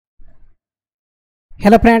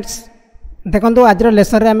Hello friends देखो आज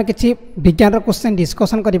lesson आम कि विज्ञान क्वेश्चन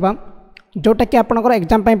डिस्कसन करवा जोटा कि आपंकर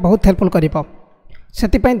एग्जाम बहुत हेल्पफुल कर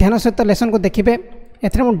ध्यान सहित लेसन को देखिए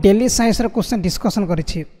एथरे मु डेली साइंस क्वेश्चन डिस्कसन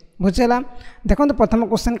करी बुझेगा देखो प्रथम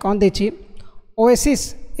क्वेश्चन कौन देछि oasis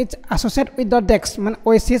is associate with the डेक्स मान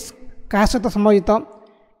ओएसिस क्या सहित संबंधित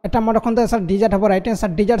एटा मन रखते सर डिजर्ट हम रईट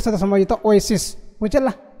आंसर डिजर्ट सहित संबंधित ओएसिस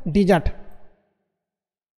बुझेगा डिजर्ट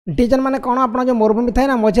डिजर्ट माने कौन आप जो मरुभूमि थाए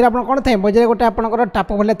ना मझे आप कौन थाए मझे गोटे आपंकर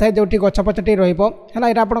टाप भले थाए जो गछ पछ टी रहा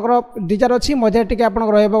है आपंकर डिजर्ट अच्छी मझे टी आप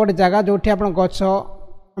गोटे जगह जो आप गछ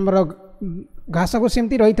आमर घास को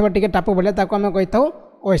सेमती रही टाप भले आम कही था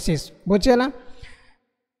oasis बुझेगा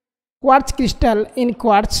quartz crystal in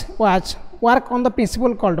quartz watch work on the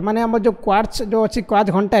principal called माने आम जो क्वार्ट्ज जो अच्छी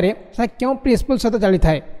क्वार्ट्ज घंटे से क्यों प्रिंसिपल सहित चली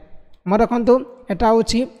थाए मन रखु एटा हूँ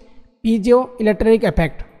piezo electric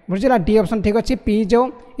effect बुझेगा D option ठीक अच्छे piezo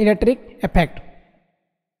electric effect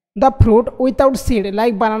the fruit without seed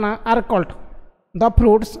like banana are called the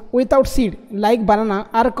fruits without seed like banana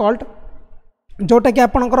are called जोटा कि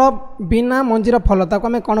आपंकर बिना मंजीर फल ताको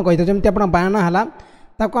आम कौन कही जमी आप बनाना है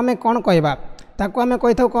ताको आम कौन कहवा ताको आम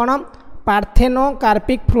कही था कौन पार्थेनो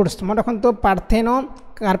कार्पिक फ्रुट्स मन रखु पार्थेनो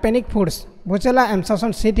कार्पेनिक फ्रुट्स बुझेगा आंसर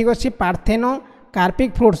ऑप्शन सी ठीक अच्छे पार्थेनो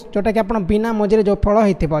कार्पिक फ्रुट्स जोटा कि आप बिना मंजीर जो फल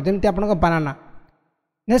होती जमी आप बनाना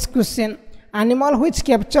next question animal which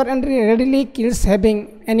capture and readily kills having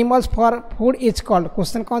animals for food is called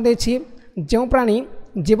question कौन देछि जो प्राणी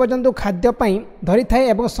जीवजंतु खाद्य धरी थाए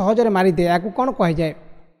एवं सहजरे मारिदे या कौन कह जाए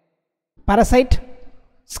पैरासाइट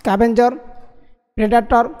स्कैवेंजर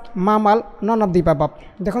प्रेडेटर मामल नन ऑफ द अबव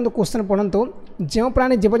देखो क्वेश्चन पढ़ंतु जो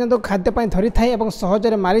प्राणी जीवजंतु खाद्य धरी थाए एवं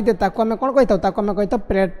सहजरे मारिदे ताको आम कौन कही था आम कही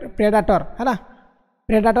प्रेडेटर है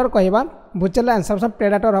प्रेडेटर कहवा बुझेगा आंसर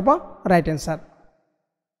प्रेडेटर हम right answer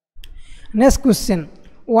next question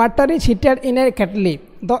water is heated in A kettle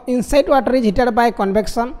the inside water is heated bye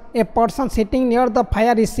convection a person sitting near the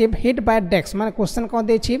fire receive heat bye डेक्स माने क्वेश्चन कौन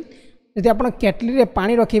देछि यदि आप केटली रे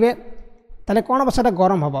पानी रखिबे ताले कौन बसाटा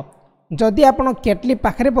गरम हम जदि आप केटली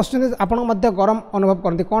पाखे बसुँच आप गरम अनुभव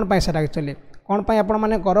करती कौन पाई सेटा एक्चुअली कौन पाई आपण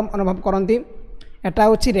माने गरम अनुभव करती एटा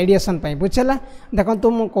होछि रेडिएशन पाई बुझेला देखंतु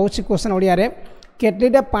मु कहूछि क्वेश्चन ओडिया रे केटली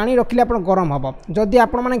रे पानी रखिले आप गरम हम जदि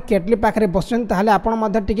आपण माने केटली पाखे बसुँच ताहले आपण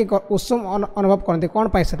मध्य टिके उषुम अनुभव करते कौन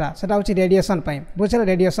पाई सेटा होछि रेडिएशन पाई बुझेला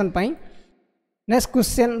radiation pi next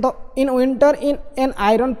question the in winter in an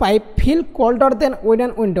iron pipe feel colder then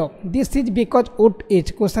wooden window this is because would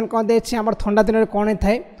is question कौन देछि हमर ठंडा दिन कौन होता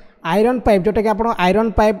है आयरन पाइप जोटा कि आप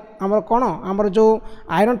आयरन पाइप आमर कौन आमर जो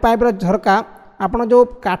आयरन पाइप झरका आप जो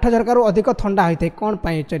काठ झरकार अधिक ठंडा होता है कौन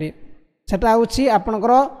पाई एक्चुअली सेटा होछि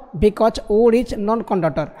आपनकर because would is non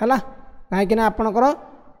conductor है कहीं आपनकर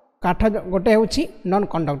काठ गोटे होछि नॉन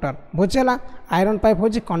कंडक्टर बुझेगा आयरन पाइप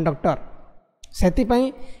होछि कंडक्टर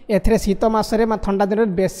सेतिपई एथरे शीत मासरे ठंडा दिन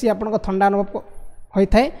में बेसी आपन ठंडा अनुभव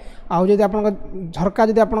होता है आउ जदि आपन झरका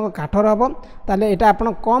जदि आपन काठर हम ताले एटा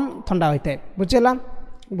आपन कम ठंडा होता है बुझेगा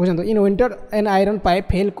बुझंतु in winter an iron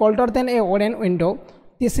pipe feel colder then A wooden window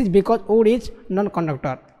this is because would is non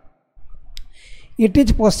conductor It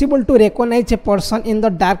is possible to recognize a person in the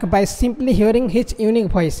dark by simply hearing his unique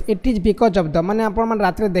voice. It is because of the माने आपण मन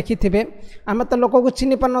रात रे देखि थिबे आमे तो लोक को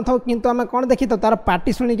चिनि पर न थाउ किंतु आमे कोन देखि तो तार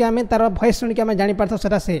पार्टी सुनि के आमे तार वॉइस सुनि के आमे जानि पारथौ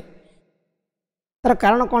सेटा से तार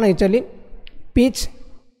कारण कोन actually pitch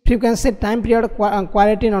frequency time period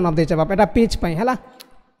quality none of the जवाब एटा पिच पई हला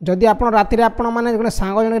जदि आपण रात रे आपण माने जने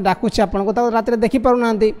सांग जने डाकुछि आपण को ता रात रे देखि पारु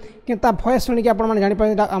नांती किंतु ता वॉइस सुनि के आपण माने जानि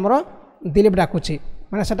पार हमरो दिलीप डाकुछि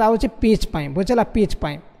माने सेटा होछि पिच पाई बुझेला pitch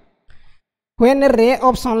pi when A ray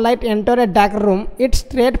of sunlight enter a dark room it's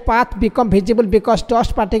straight path become visible because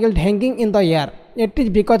dust particle hanging in the air it is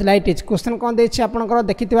because light is question कौन देछि आपनकर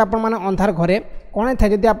देखिथिबे आपण माने अंधार घरे कोन थाए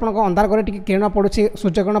जदि आपनक अंधार घरे टिके किरण पडुछि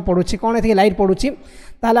सूर्य किरण पडुछि कोन एथि लाइट पडुछि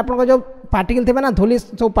ताले आपनक जो पार्टिकल थिबे ना धूली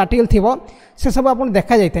जो पार्टिकल थिबो से सब आपन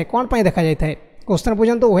देखा जाय थाए कोन पाई देखा जाय थाए question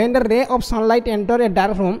बुझंतु when A ray of sunlight enter a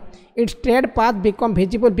dark room its straight path become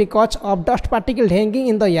visible because of dust particle hanging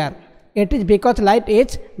in the air it is because light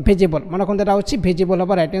is visible मन कोन देटा होछि visible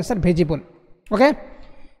अब राइट आंसर visible ओके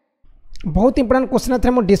बहुत important question थे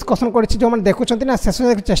मु discussion करछि जो मन देखुछंती ना शेष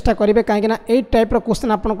चेष्टा करिवे काहे ना एई टाइप रो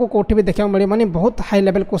क्वेश्चन आपन को कोठी भी देखा मिले माने बहुत हाई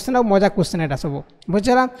लेवल क्वेश्चन और मजा क्वेश्चन एटा सब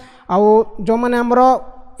बुझला आ जो माने हमरो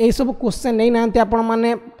एई सब क्वेश्चन नै नांती आपन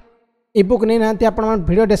माने इबुक नहीं ना आप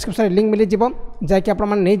वीडियो डिस्क्रिप्शन लिंक मिल जाकि आप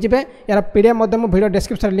नहीं जाए यार पीडीएफ वीडियो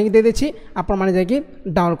डिस्क्रिप्शन लिंक दे देछि आपने जाकि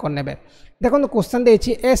डाउनलोड करने देखो क्वेश्चन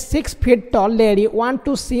देछि ए 6 feet toll lady want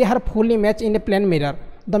to C her full image in A plane mirror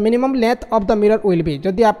the minimum length of the mirror will be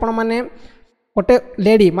जदि आपण माने गोटे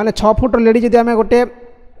लेडी माने 6 फुट लेडी जदि आमे गोटे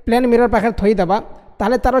प्लेन मिरर पाखे थई दबा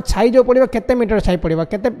ताले तार छाई जो पड़ो केते मीटर छाई पड़ो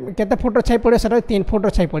केते फुटर छाई पड़ो से 3 फुटर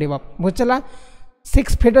छाई पड़ो बुझला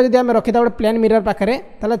 6 फीट जब आम रखी गोटे प्लेन मिरर पाखे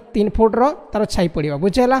ताले 3 फुटर तार छाई पड़ो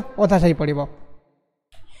बुझला अधा छाई पड़ो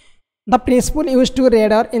the principal use to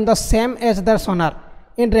raider in the same as the Sonar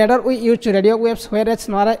in raider we use radio waves where as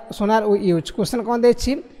Sonar we use question कौन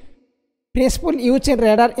देखिए principal use in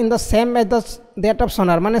raider in the same as the that of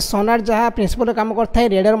सोनार माने सोनार जहाँ principal काम करता है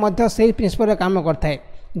raider मध्य से principal काम करता है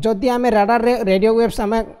जदि आम रेडार रेडियो वेव्स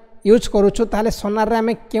आम यूज करूँ ताले सोनार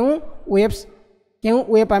आम क्यों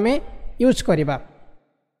वेव आम यूज करवा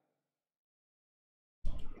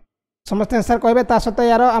समस्त आंसर कहे सहित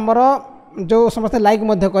यार आमर जो समस्त लाइक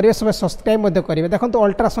करेंगे सब सब्सक्राइब करेंगे देखो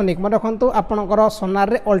अल्ट्रासोनिक मैं देखो आपंकर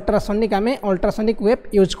सोनार अल्ट्रासोनिक आम अल्ट्रासोनिक वेव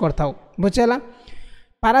यूज करता बुझेगा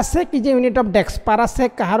पारासेक is unit of desks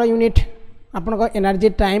पारासेक Kahar unit आपन एनर्जी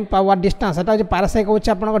टाइम पावर डिस्टेंस एटा हो पारासेक हो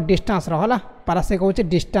आपन डिस्टेंस रो पारासेक हो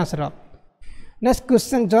distance row next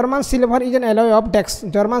question German silver is an alloy of desks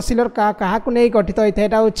German silver क्या नहीं गठित होता है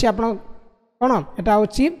एटा होची आपन कोन एटा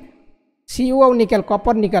होची सीयू और निकेल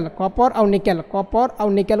कपर और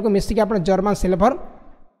निकेल को मिसिक आप जर्मन सिल्वर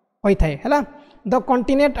होता है the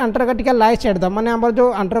continent Antarctica lies at the माने हमर जो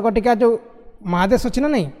अंटार्कटिका जो महादेश अच्छी ना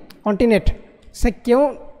नहीं कॉन्टिनेंट से क्यों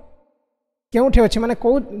अच्छे माने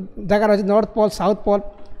कौ जगार अच्छे north pole south pole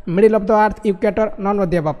middle of the earth equator none of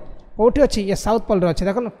the above कौटी अच्छी ये साउथ पोल अच्छे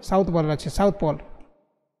देख साउथ पोल अच्छे south pole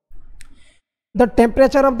the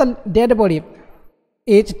temperature of the dead body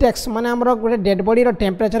as takes माने हमर गोटे डेड बॉडी रो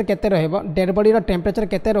टेम्परेचर केते रहइबो डेड बॉडी रो temperature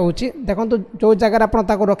केते रहउची देखंतु जो जगह आपण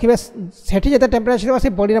ताको रखिबे सेठी जते टेम्परेचर हो से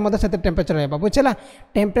बॉडी रे मधे सेते टेम्परेचर रहइबो बुझला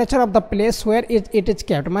temperature of the place where it is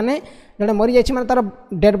kept माने जडे मरि जायछि माने तार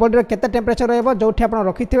डेड बॉडी रो केते टेम्परेचर रहइबो जोठी आपण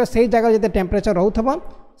रखिथिबे सेही जगह जते टेम्परेचर रहउथबो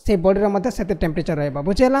से बॉडी रे मधे सेते टेम्परेचर रहइबो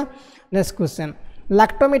बुझला नेक्स्ट क्वेश्चन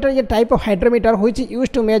लैक्टोमीटर ये type of hydrometer which is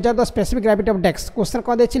used to measure the specific gravity of desks question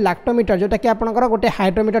को देछि लैक्टोमीटर जोटा कि आपनकर गोटे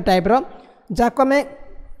हाइड्रोमीटर टाइप रो जाको में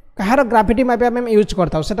कहार ग्राविटी मापिया आम यूज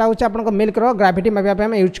करता से आपको मिल्क रो ग्राविटी मापिया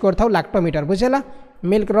आम यूज करता लैक्टोमीटर बुझेगा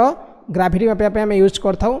मिल्क रो ग्राविटी मापिया आम यूज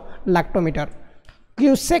करता lactometer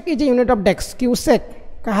cusec is unit of desks cusec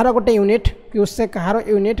कहार गोटे यूनिट क्यूसेक कहार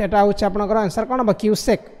यूनिट एटा होची आपनकर आंसर कोन बा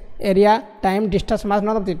cusec area time distance mass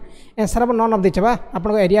none of the answer अब नॉन ऑफ दिछ बा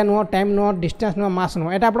आपनको एरिया नुह टाइम नुह डिस्टेंस नुह मास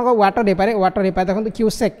नुह एटा आपनको वाटर दे पारे देखो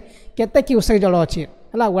क्यूसेक केते क्यूसेक जल अछि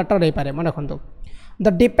हला वाटर दे पारे मन देखो the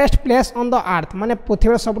deepest place on the earth माने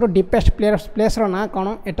पृथ्वी सब डीपेस्ट प्लेस रो ना कौन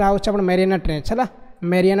एटा होची अपन मेरियाना ट्रेंच है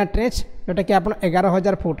मेरियाना ट्रेंच जोटा कि अपन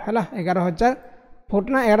 11,000 फुट है 11,000 फुट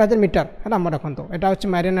ना 11,000 मीटर है मोर देखो एटा होची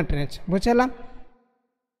मेरियाना ट्रेंच बुझेला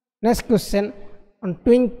next question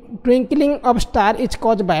twinkling of star is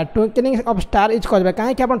cause by twinkling of star is cause by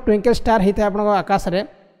कहीं कि अपन ट्विंकल स्टार होता है अपन आकाश रे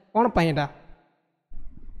कौन पाई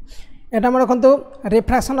एटा मोर देखो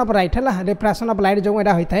रिफ्रैक्शन ऑफ लाइट है रिफ्रैक्शन ऑफ लाइट जो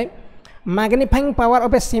एटा होता है magnifying power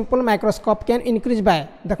of a simple microscope can increase by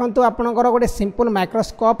देखो आपंकर गोटे सिंपल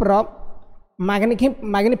माइक्रोस्कोप रो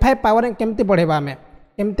मैग्निफाई पावर केमती बढ़ेबा आम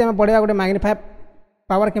केमती आम बढ़ेबा गोटे मैग्निफाई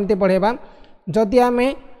पावर केमती बढ़ेबा जदि आम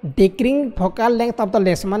डिक्रिंग फोकाल लेंथ ऑफ द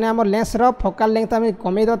लेंस माने आम लेंस रो फोकाल लेंथ आम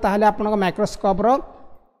कमे दो ताहले आपन माइक्रोस्कोप रो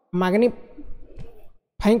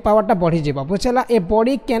मैग्निफाइंग पावरटा बढ़ी जीव बुझेला a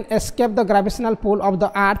body can escape the gravitational pull of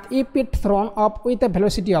the earth if it throne up with A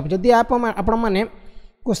velocity of जदि आपण माने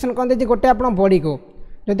क्वेश्चन कौन देखिए गोटे आप बॉडी को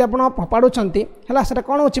जदि आप फपाड़ुंट है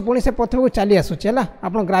कौन हो पुणी से पृथ्वी को चली आसूँ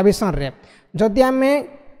आप ग्राविटेशन रे जदि आम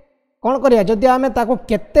कौन करिया जदि आम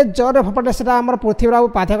केते जोर फपाड़े से पृथ्वी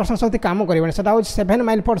पाथाकर्षण शक्ति काम करें से 7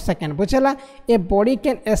 माइल पर second बुझेगा a body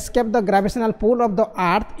can escape the gravitational pull of the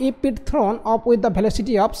earth if it throne up with the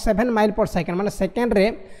velocity of 7 mile पर सेकेंड माने सेकेंड रे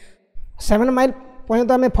 7 माइल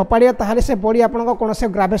पर्यंत आम फपाड़िया ताहले से बॉडी आपन कौन से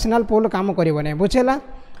ग्रेविटेशनल पुल काम करें बुझेगा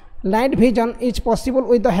light vision is possible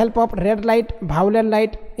with the help of red light violet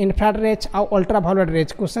light infrared raise और अल्ट्रा वायोलेट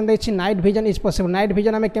रेज क्वेश्चन देखिए night vision is possible night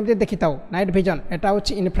vision आम केमती देखी था नाइट विजन एटा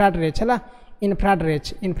होची इन्फ्रारेड रेज है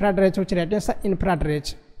इन्फ्रारेड रेज होची right answer infrared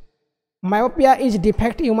raise myopia is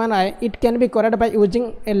defect human I it can be correct by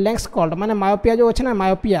using a lens called माने myopia जो अच्छे ना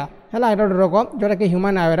मायोपिया है रोग जोटा कि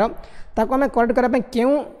ह्यूमन आयर ताको आम करेक्ट करने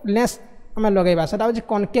क्यों लेंस आम लगेगा से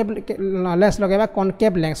कनकेव लेंस लगेगा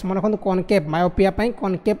कनकेव लेंस मन रखो कनकेव मायोपिया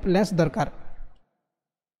कनकेव लेंस दरकार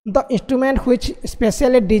the instrument which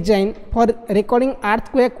specially design for recording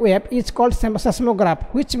earthquake wave is called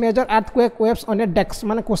seismograph which major earthquake waves on A desk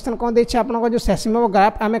माने क्वेश्चन कौन देखिए आपन जो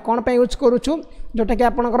सेस्मोग्राफ आम कौन पे यूज करूछु जोटा कि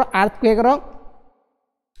आपनकर अर्थक्वेक रो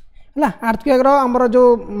है अर्थक्वेक रो हमर जो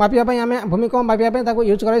मापिया आम भूमिकंप मापिया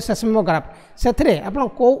यूज कर सेस्मोग्राफ से आप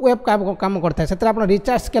वेब काम करता है से आप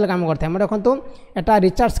रिचार्ज स्केल काम करता है देखो यहाँ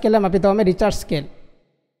रिचार्ज स्केल मापी आम recharge scale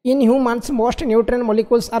in humans most nutrient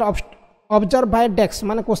molecules are observe by desk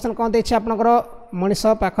माने क्वेश्चन कौन देछि आपनकर मनीष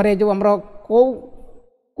पाखरे जो हमरो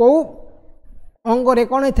को अंग रे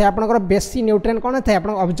कौन होता है आपनकर बेसी न्यूट्रिएंट कौन होता है आपन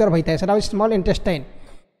ऑब्जर्व होता है सेटा स्मॉल इंटेस्टाइन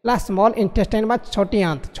ला स्मॉल इंटेस्टाइन बा छोटी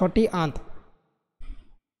आंत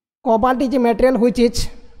cobalt is a material which is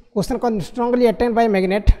question कौन strongly attracted by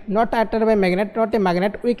magnet not attracted by magnet not a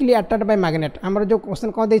magnet weekly attracted by magnet हमर जो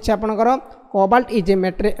क्वेश्चन कौन देछि आपनकर कोबाल्ट इज ए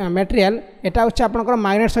मटेरियल एटा होछि आपनकर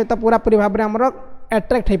मैग्नेट सहित पूरा पूरी भाव रे हमर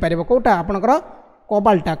अट्रैक्ट हो पारिबो कोटा आपनकर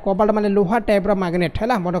कोबाल्ट माने लोहा टाइप रो मैग्नेट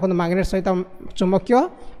हैला मन देखो मैग्नेट सहित चुंबकीय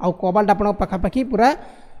आ कोबाल्ट आपन पाखापाखी पूरा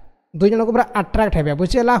दुई जन को पूरा अट्रैक्ट हेबे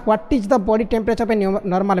बुझिला what is the body temperature पे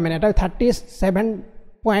नॉर्मल मैन एटा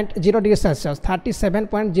 37.0 डिग्री सेल्सियस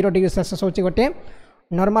 37.0 डिग्री सेल्सियस होची गोटे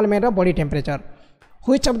normal man row body temperature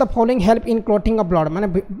which of the following help in clotting of blood माने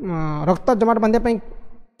रक्त जमाट बांधे पई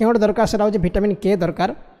केउड दरकार सेटा होची विटामिन के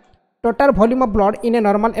दरकार total volume of blood in a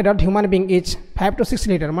normal adult human being is 5 to 6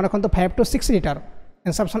 litre मन रखो 5 to 6 litre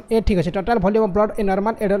answer option A ठीक अछि total volume of blood in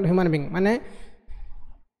normal adult human being माने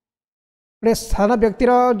साधारण व्यक्ति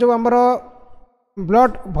जो आमर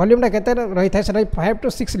ब्लड वॉल्यूम केते रही था 5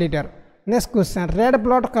 to 6 litre next question red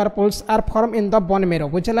blood कार्पुल्स are form in the bone marrow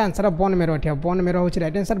बुझला आंसर बोन मेरो एठी बोन मेरो होछि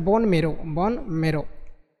right answer bone marrow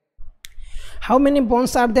how many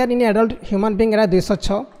bones are there in adult human being era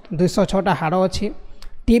 206 टा हाड़ अछि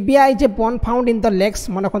tibia is a bone found in the legs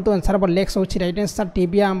मन रखु answer of legs होछि right answer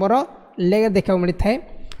tibia आमर leg देखा मिली थाए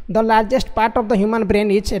the largest part of the human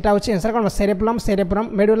brain is एटा होछि answer cone cerebrum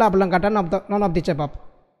medulla oblongata none of the cheap of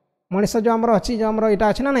मनुष्य जो आमर अछि जो आमर एटा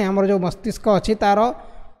अछि ना नै आमर जो मस्तिष्क अछि तार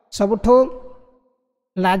सबठो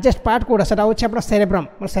लार्जेस्ट पार्ट कोडा सेटा होछि आपन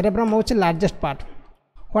सेरेब्रम होछि largest part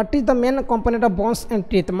what is the main component of bones and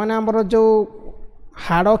teeth माने आमर जो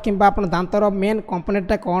हाड़ किंबा आपन दांतर मेन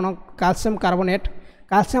कंपोनेंट कोन calcium carbonate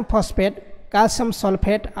calcium phosphate calcium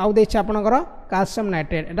sulphate आउ देछि आपनकर कैल्शियम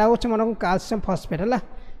नाइट्रेट एटा होछि मन कैल्शियम फॉस्फेट हला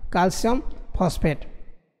calcium phosphate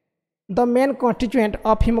the main constituent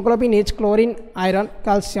of haemoglobin is chlorine iron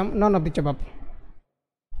calcium none of the cheap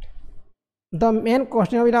the main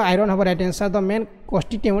constituent iron hub right answer the main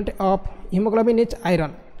constituent of haemoglobin is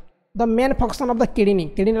iron the main function of the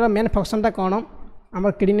kidney row main function टा कोन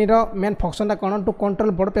आमर kidney रो main function टा कोन to control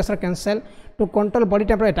blood pressure cancel two control body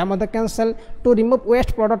temperature Etah Madhya cancel two remove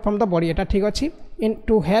waste product from the body एटा ठीक अछि इन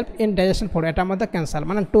to help in digestion food Etah Madhya cancel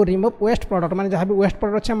माने to remove waste product माने जहां भी waste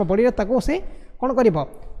product अछि हम body रे ताको से कोन करिवो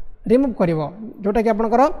रिमूव करिवो जोटा कि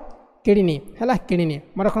आपनकर किडनी हैला किडनी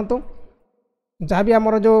म रखंतु जहां भी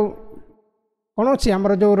हमर जो कोन अछि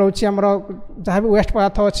हमर जो रहउछि हमर जहां भी वेस्ट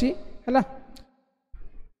पदार्थ अछि हैला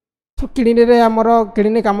तो किडनी रे हमर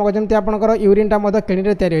किडनी काम जमती आपनकर यूरिन टा मध्य किडनी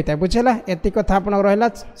रे तयारी होता है बुझला एति कथा आपनकर रहला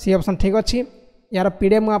सी ऑप्शन ठीक अछि यार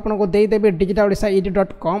पीडीएफ मु आपनको देई देबे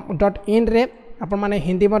digitaodisha.com.in रे आपण माने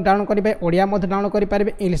हिंदी में डाउनलोड करिवे ओडिया में डाउनलोड करि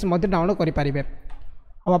पारिबे इंग्लिश में डाउनलोड करि पारिबे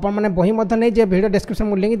अब आपण माने बही मध्य नै जे वीडियो डिस्क्रिप्शन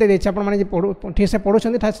मु लिंक दे देछि आपण माने जे ठीक से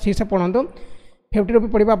पढुछन्ती ठीक से पढंतु 50 रुपये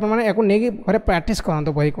पड़िबा आपण माने एको नेगी घरे प्रैक्टिस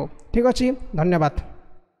करंतु बही को ठीक अछि धन्यवाद।